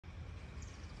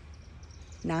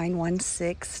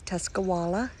916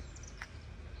 Tuskawilla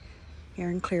here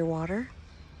in Clearwater.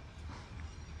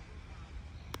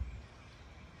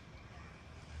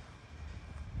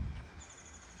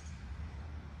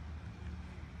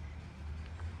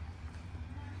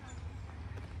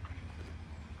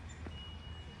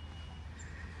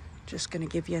 Just going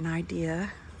to give you an idea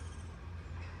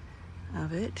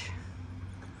of it.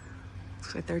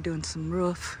 Looks like they're doing some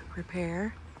roof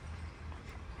repair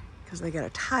because they got a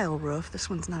tile roof. This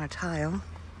one's not a tile.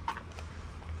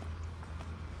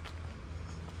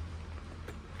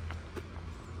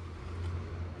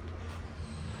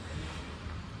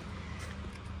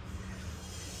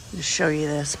 Just show you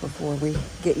this before we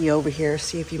get you over here,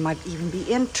 see if you might even be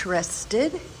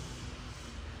interested.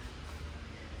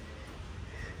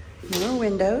 More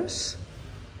windows.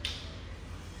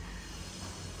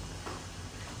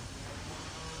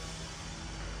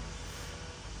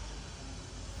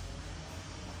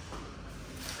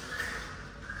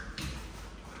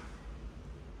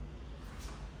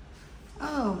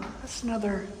 Oh, that's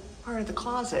another part of the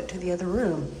closet to the other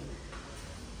room.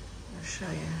 I'll show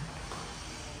you.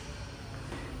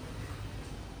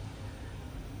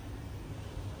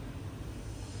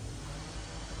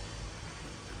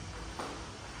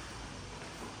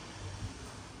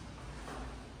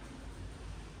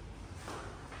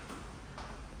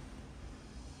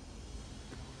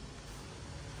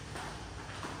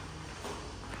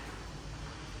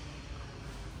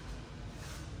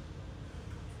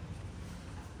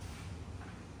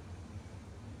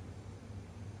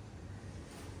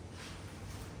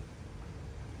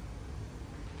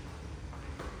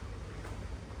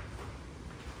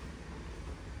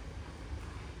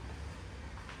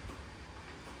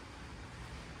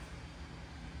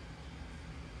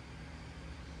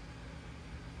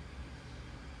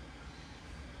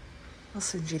 I'll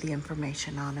send you the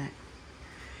information on it.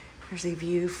 Here's a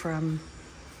view from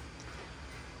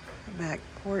the back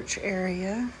porch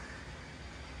area.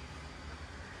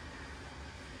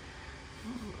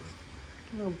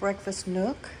 A little breakfast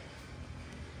nook.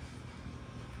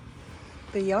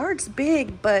 The yard's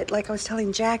big, but like I was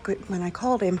telling Jack when I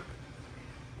called him,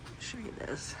 I'll show you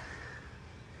this.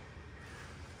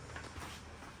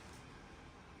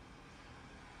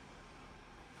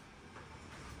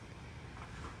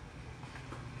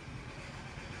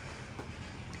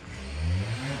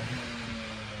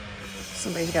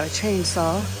 Somebody's got a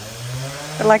chainsaw.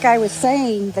 But like I was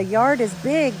saying, the yard is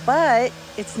big, but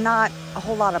it's not a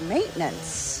whole lot of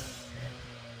maintenance.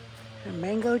 A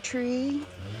mango tree.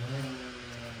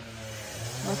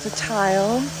 Lots of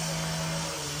tile.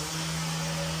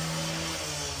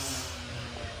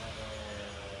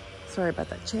 Sorry about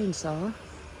that chainsaw.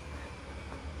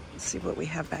 Let's see what we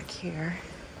have back here.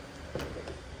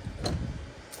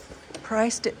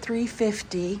 Priced at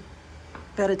 $350.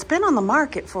 But it's been on the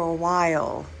market for a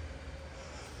while,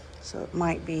 so it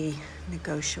might be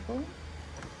negotiable.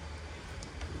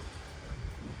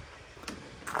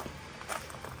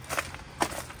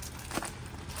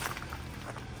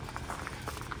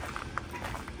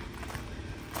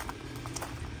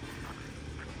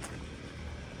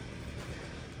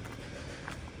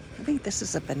 I think this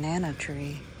is a banana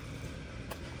tree.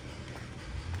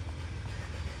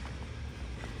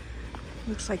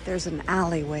 Looks like there's an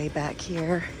alleyway back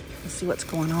here. Let's see what's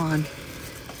going on.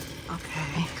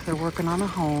 Okay, they're working on a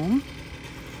home.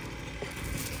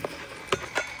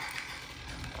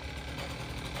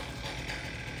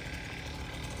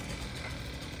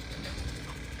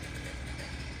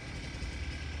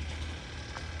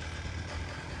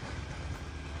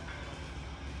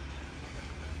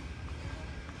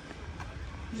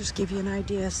 Just give you an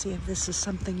idea, see if this is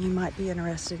something you might be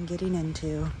interested in getting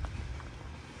into.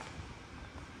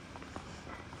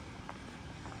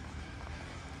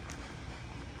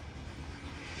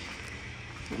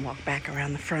 Walk back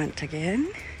around the front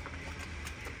again.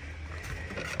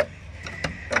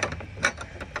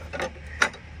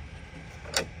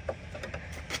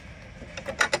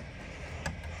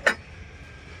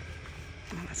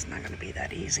 Well, it's not going to be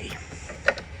that easy.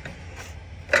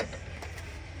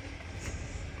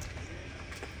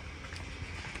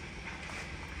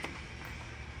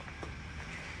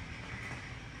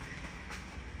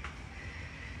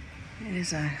 It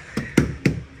is a,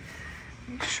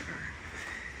 make sure.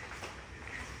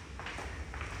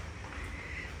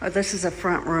 Oh, this is a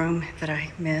front room that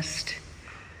I missed.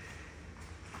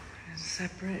 It's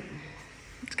separate.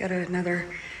 It's got another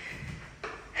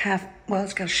half, well,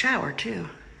 it's got a shower too.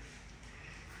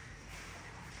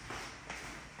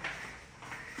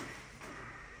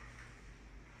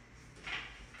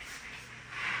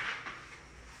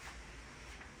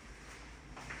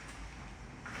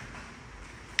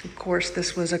 Of course,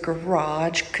 this was a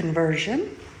garage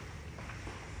conversion.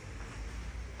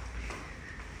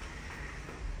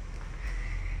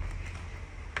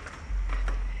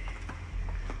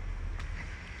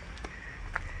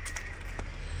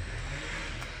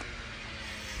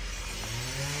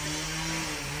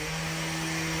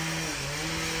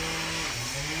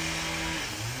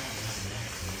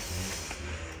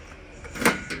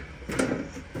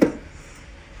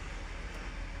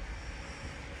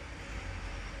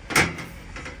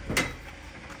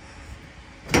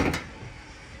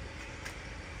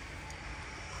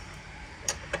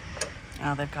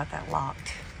 Oh, they've got that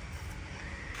locked.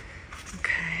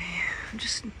 Okay, I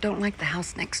just don't like the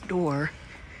house next door.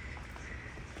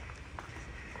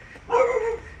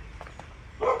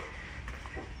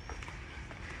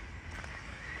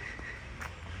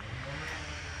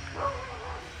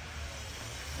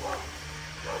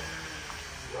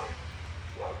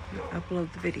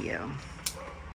 Upload the video.